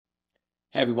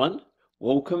Hey everyone,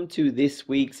 welcome to this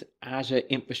week's Azure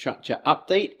Infrastructure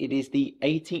Update. It is the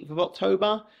 18th of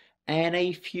October and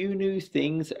a few new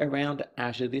things around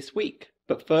Azure this week.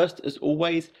 But first, as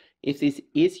always, if this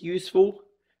is useful,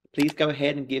 please go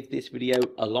ahead and give this video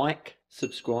a like,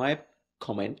 subscribe,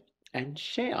 comment, and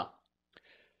share.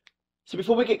 So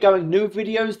before we get going, new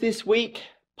videos this week.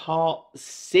 Part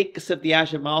 6 of the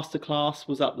Azure Masterclass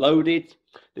was uploaded.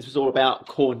 This was all about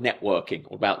core networking,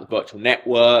 all about the virtual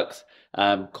networks,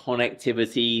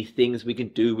 connectivity, things we can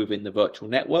do within the virtual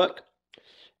network.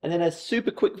 And then a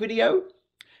super quick video,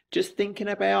 just thinking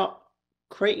about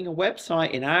creating a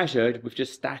website in Azure with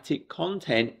just static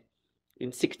content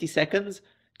in 60 seconds,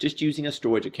 just using a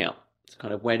storage account. So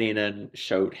kind of went in and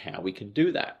showed how we can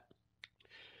do that.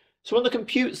 So on the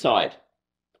compute side,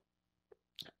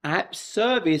 App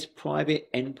Service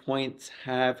private endpoints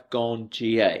have gone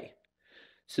GA.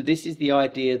 So this is the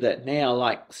idea that now,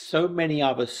 like so many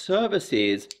other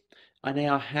services, I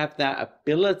now have that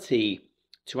ability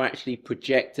to actually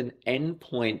project an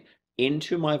endpoint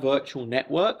into my virtual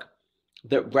network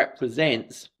that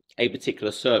represents a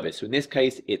particular service. So in this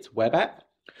case, it's web app.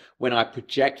 When I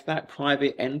project that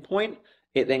private endpoint,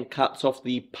 it then cuts off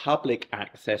the public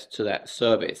access to that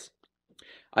service.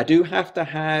 I do have to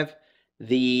have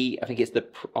I think it's the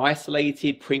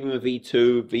isolated premium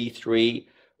v2, v3,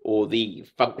 or the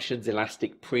functions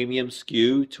elastic premium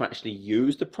SKU to actually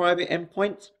use the private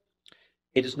endpoint.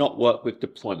 It does not work with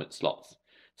deployment slots.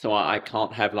 So I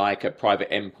can't have like a private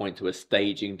endpoint to a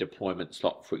staging deployment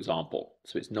slot, for example.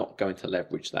 So it's not going to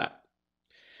leverage that.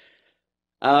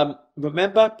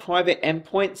 Remember, private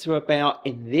endpoints are about,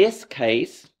 in this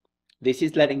case, this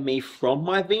is letting me from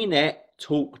my VNet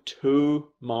talk to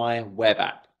my web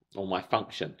app or my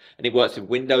function. And it works with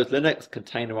Windows, Linux,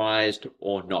 containerized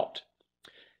or not.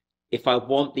 If I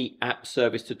want the app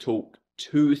service to talk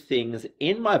to things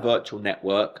in my virtual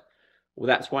network, well,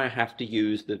 that's why I have to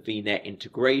use the VNet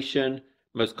integration.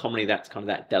 Most commonly, that's kind of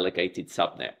that delegated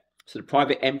subnet. So the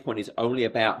private endpoint is only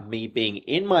about me being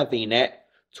in my VNet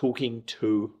talking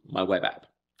to my web app.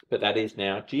 But that is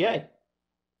now GA.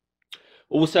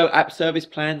 Also, app service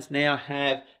plans now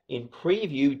have in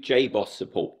preview JBoss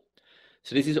support.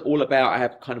 So this is all about, I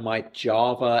have kind of my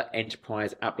Java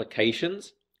enterprise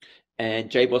applications,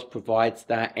 and JBoss provides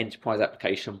that enterprise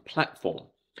application platform.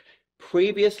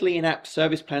 Previously in app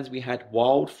service plans, we had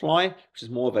Wildfly, which is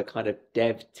more of a kind of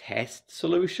dev test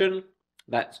solution.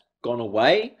 That's gone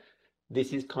away.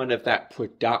 This is kind of that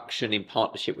production in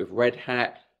partnership with Red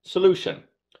Hat solution.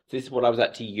 So this is what I was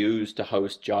actually used to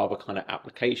host Java kind of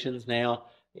applications now,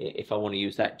 if I want to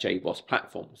use that JBoss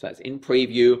platform. So that's in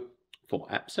preview for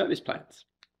app service plans.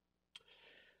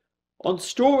 On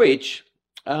storage,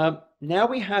 now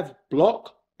we have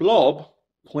blob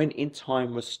point in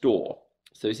time restore.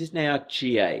 So this is now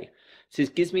GA. So this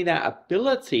gives me that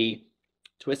ability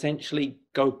to essentially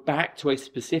go back to a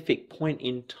specific point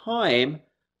in time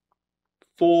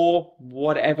for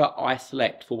whatever I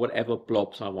select, for whatever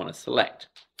blobs I want to select.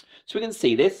 So we can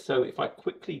see this. So if I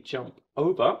quickly jump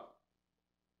over,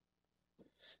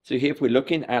 so here if we're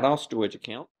looking at our storage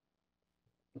account,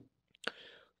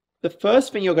 the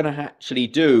first thing you're going to actually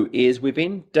do is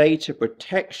within data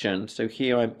protection. So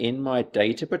here I'm in my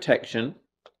data protection.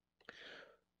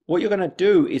 What you're going to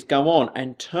do is go on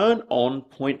and turn on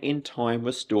point in time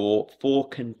restore for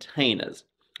containers.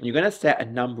 And you're going to set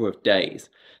a number of days.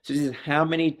 So this is how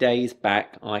many days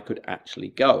back I could actually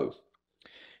go.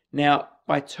 Now,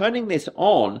 by turning this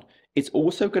on, it's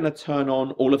also going to turn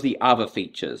on all of the other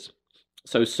features.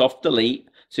 So soft delete.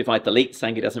 So if I delete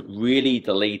something, it doesn't really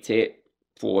delete it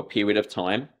for a period of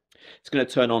time. It's going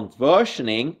to turn on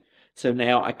versioning. So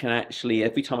now I can actually,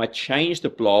 every time I change the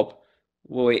blob,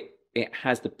 well, it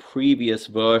has the previous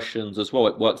versions as well.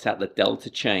 It works out the delta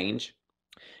change.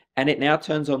 And it now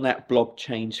turns on that blob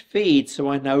change feed, so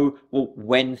I know, well,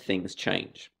 when things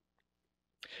change.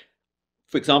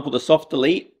 For example, the soft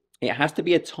delete, it has to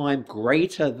be a time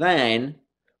greater than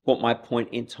what my point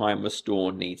in time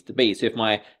restore needs to be. So if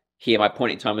my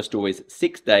point in time restore is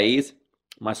 6 days,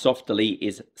 my soft delete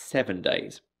is 7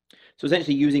 days. So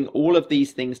essentially using all of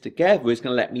these things together is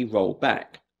going to let me roll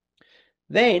back.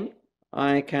 Then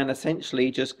I can essentially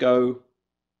just go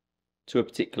to a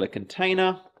particular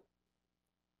container.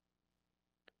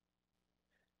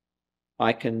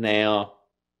 I can now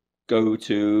go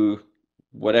to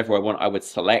whatever I want. I would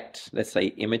select, let's say,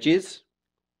 images.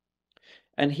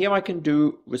 And here I can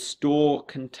do restore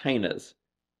containers.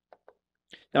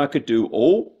 Now I could do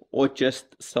all or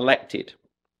just selected.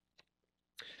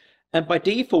 And by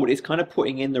default, it's kind of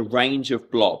putting in the range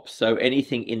of blobs. So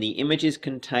anything in the images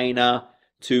container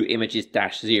to images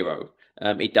 -0.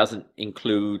 It doesn't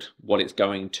include what it's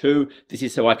going to. This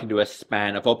is so I can do a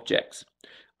span of objects.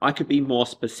 I could be more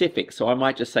specific, so I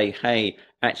might just say, hey,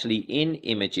 actually in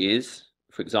images,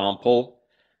 for example,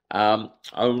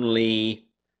 only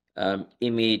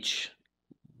image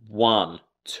 1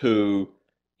 to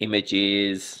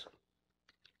images,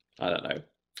 I don't know,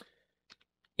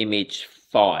 image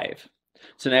 5.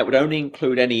 So now it would only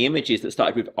include any images that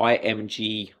started with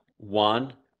img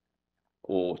 1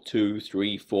 or 2,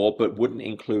 3, 4, but wouldn't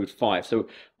include 5. So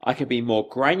I can be more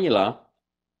granular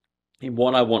in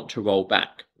what I want to roll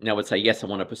back. Now I would say, yes, I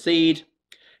want to proceed,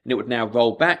 and it would now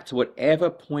roll back to whatever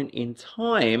point in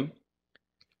time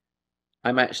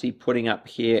I'm actually putting up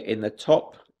here in the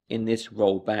top in this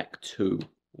rollback to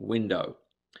window.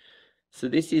 So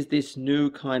this is this new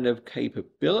kind of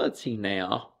capability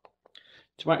now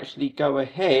to actually go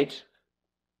ahead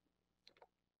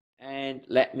and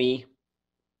let me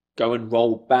go and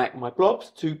roll back my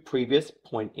blobs to previous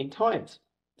point in times.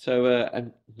 So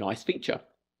a nice feature.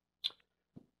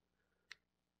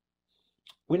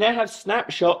 We now have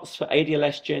snapshots for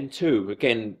ADLS Gen 2.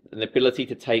 Again, an ability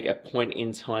to take a point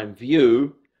in time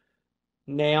view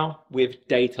now with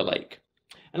Data Lake.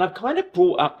 And I've kind of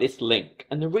brought up this link.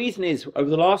 And the reason is, over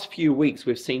the last few weeks,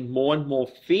 we've seen more and more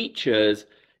features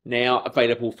now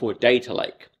available for Data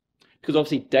Lake. Because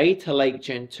obviously Data Lake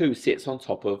Gen 2 sits on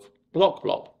top of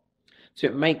blob. So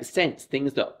it makes sense,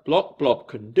 things that blob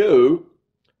can do,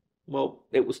 well,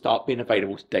 it will start being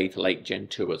available to Data Lake Gen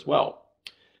 2 as well.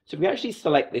 So if we actually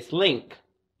select this link,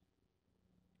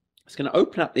 it's going to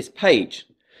open up this page.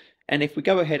 And if we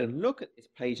go ahead and look at this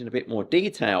page in a bit more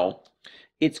detail,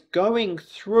 it's going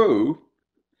through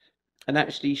and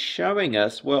actually showing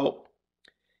us, well,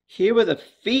 here are the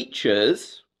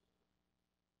features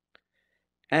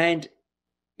and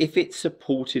if it's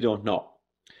supported or not.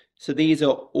 So these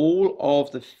are all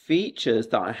of the features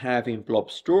that I have in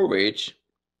blob storage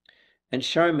and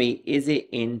show me, is it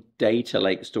in Data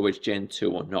Lake Storage Gen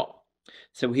 2 or not?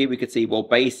 So here we could see, well,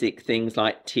 basic things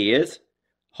like tiers,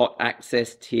 hot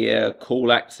access tier,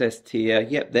 cool access tier.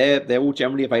 Yep, they're all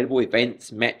generally available.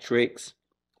 Events, metrics,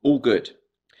 all good.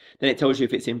 Then it tells you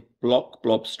if it's in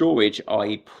blob storage,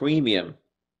 i.e. premium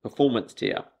performance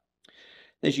tier.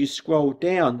 As you scroll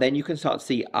down, then you can start to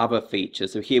see other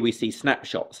features. So here we see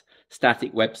snapshots,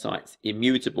 static websites,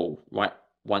 immutable, write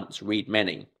once, read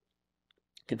many,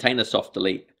 container soft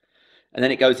delete. And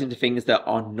then it goes into things that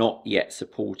are not yet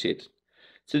supported.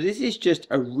 So this is just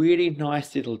a really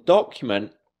nice little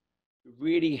document to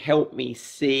really help me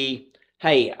see,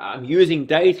 hey, I'm using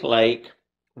Data Lake,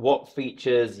 what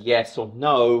features, yes or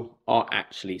no, are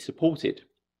actually supported.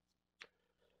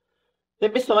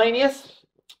 Then miscellaneous.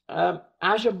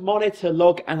 Azure Monitor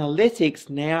Log Analytics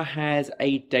now has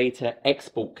a data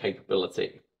export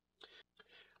capability.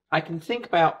 I can think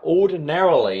about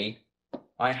ordinarily,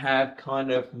 I have kind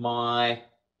of my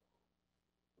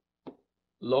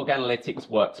Log Analytics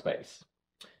workspace,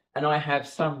 and I have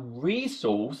some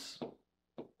resource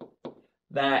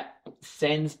that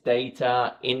sends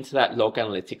data into that Log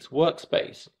Analytics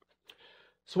workspace.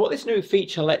 So what this new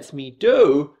feature lets me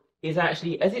do is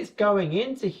actually, as it's going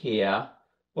into here,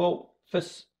 well, for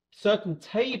certain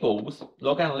tables,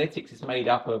 Log Analytics is made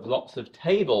up of lots of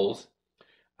tables.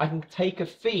 I can take a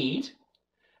feed,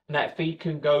 and that feed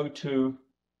can go to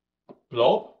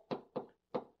blob,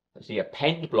 actually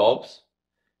append blobs,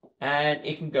 and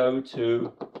it can go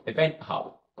to Event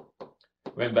Hub.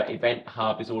 Remember, Event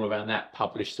Hub is all around that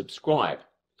publish, subscribe.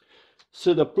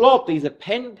 So the blob, these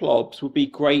append blobs would be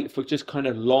great for just kind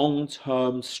of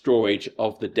long-term storage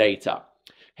of the data.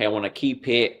 Hey, I want to keep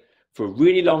it for a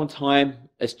really long time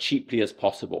as cheaply as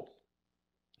possible.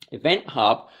 Event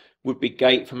Hub would be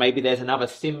great for maybe there's another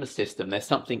SIM system, there's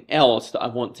something else that I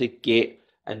want to get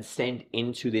and send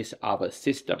into this other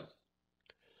system.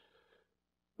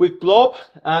 With blob,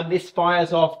 this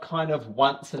fires off kind of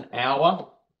once an hour.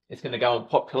 It's going to go and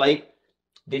populate.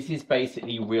 This is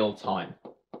basically real time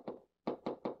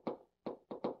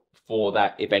for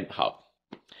that Event Hub.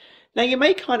 Now you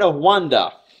may kind of wonder,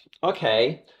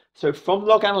 okay, so from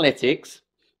Log Analytics,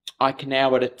 I can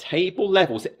now at a table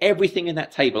level, so everything in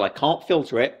that table, I can't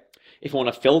filter it. If I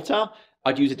want to filter,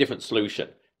 I'd use a different solution.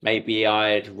 Maybe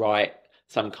I'd write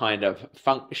some kind of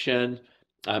function,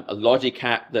 a logic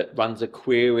app that runs a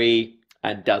query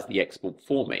and does the export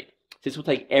for me. This will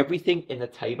take everything in the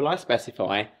table I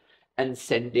specify and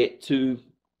send it to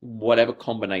whatever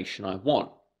combination I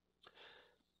want.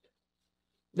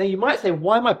 Now you might say,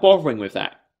 why am I bothering with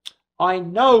that? I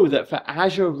know that for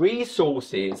Azure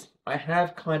resources, I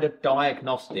have kind of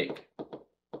diagnostic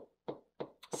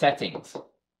settings.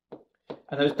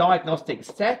 And those diagnostic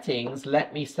settings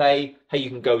let me say, hey, you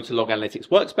can go to Log Analytics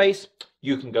Workspace,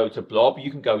 you can go to Blob,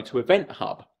 you can go to Event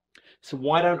Hub. So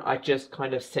why don't I just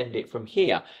kind of send it from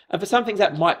here? And for some things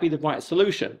that might be the right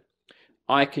solution.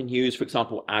 I can use, for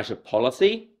example, Azure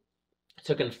Policy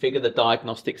to configure the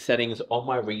diagnostic settings on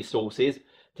my resources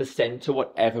to send to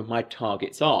whatever my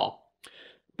targets are.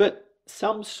 But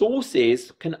some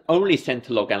sources can only send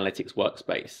to Log Analytics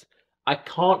Workspace. I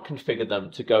can't configure them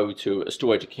to go to a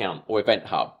storage account or Event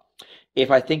Hub.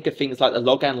 If I think of things like the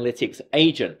Log Analytics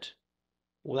agent,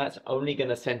 well, that's only going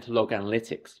to send to Log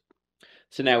Analytics.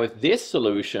 So now with this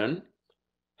solution,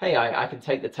 hey, I can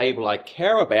take the table I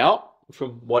care about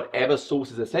from whatever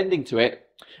sources are sending to it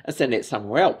and send it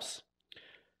somewhere else.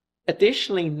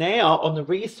 Additionally, now on the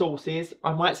resources,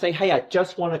 I might say, hey, I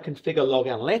just want to configure Log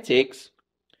Analytics.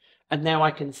 And now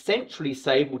I can centrally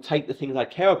say, we'll take the things I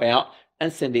care about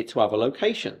and send it to other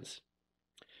locations.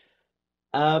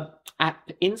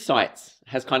 App Insights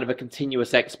has kind of a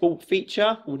continuous export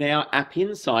feature. Well, now App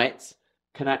Insights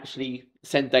can actually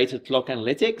send data to Log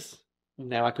Analytics.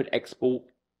 Now I could export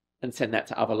and send that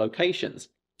to other locations.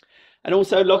 And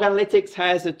also Log Analytics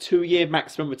has a 2-year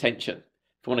maximum retention.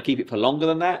 If I want to keep it for longer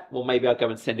than that, well, maybe I'll go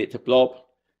and send it to Blob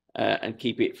and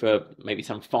keep it for maybe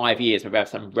some 5 years, maybe I have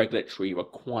some regulatory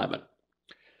requirement.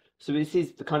 So this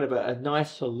is the kind of a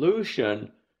nice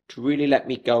solution to really let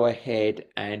me go ahead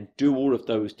and do all of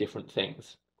those different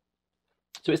things.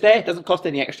 So it's there, it doesn't cost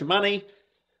any extra money.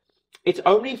 It's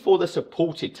only for the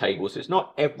supported tables, so it's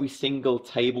not every single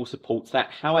table supports that.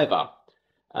 However,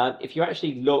 if you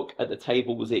actually look at the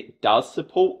tables it does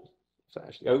support, so it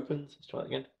actually opens, let's try that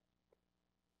again.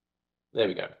 There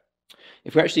we go.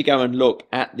 If we actually go and look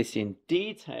at this in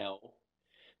detail,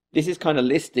 this is kind of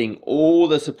listing all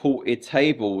the supported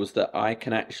tables that I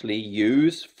can actually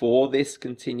use for this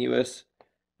continuous,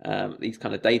 these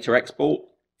kind of data export.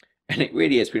 And it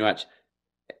really is pretty much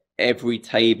every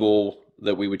table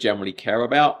that we would generally care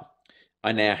about.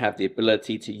 I now have the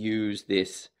ability to use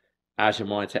this Azure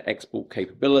Monitor export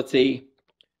capability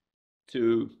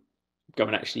to go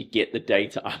and actually get the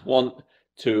data I want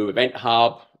to Event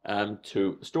Hub,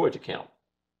 to storage account.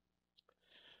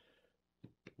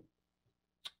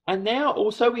 And now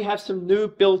also we have some new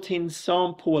built-in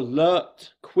sample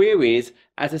alert queries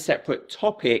as a separate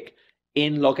topic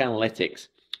in Log Analytics.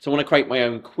 So I want to create my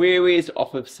own queries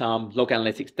off of some Log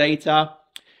Analytics data.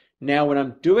 Now when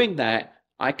I'm doing that,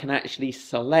 I can actually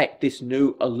select this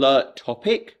new alert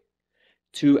topic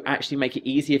to actually make it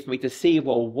easier for me to see,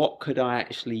 well, what could I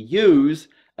actually use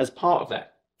as part of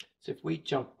that? So if we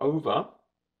jump over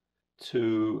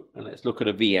to, and let's look at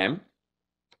a VM.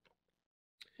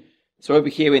 So over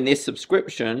here in this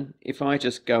subscription, if I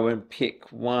just go and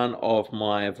pick one of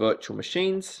my virtual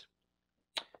machines,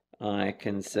 I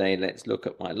can say, let's look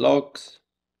at my logs.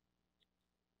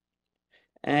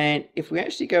 And if we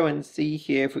actually go and see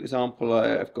here, for example,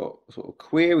 I've got sort of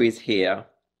queries here,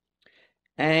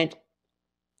 and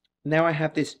now I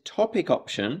have this topic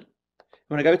option.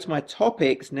 When I go to my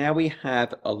topics, now we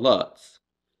have alerts.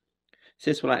 So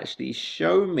this will actually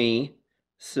show me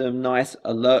some nice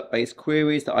alert-based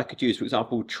queries that I could use. For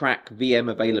example, track VM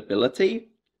availability.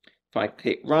 If I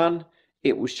click run,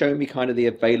 it will show me kind of the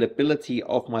availability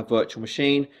of my virtual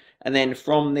machine. And then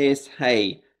from this,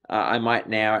 hey, I might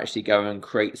now actually go and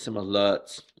create some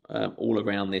alerts all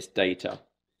around this data.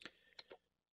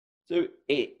 So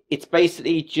it's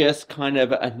basically just kind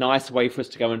of a nice way for us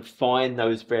to go and find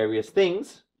those various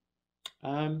things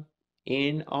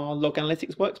in our Log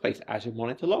Analytics workspace, Azure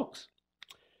Monitor Logs.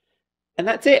 And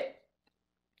that's it.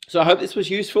 So I hope this was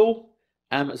useful.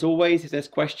 As always, if there's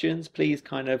questions, please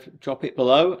kind of drop it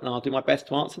below and I'll do my best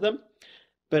to answer them.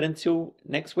 But until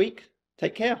next week,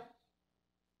 take care.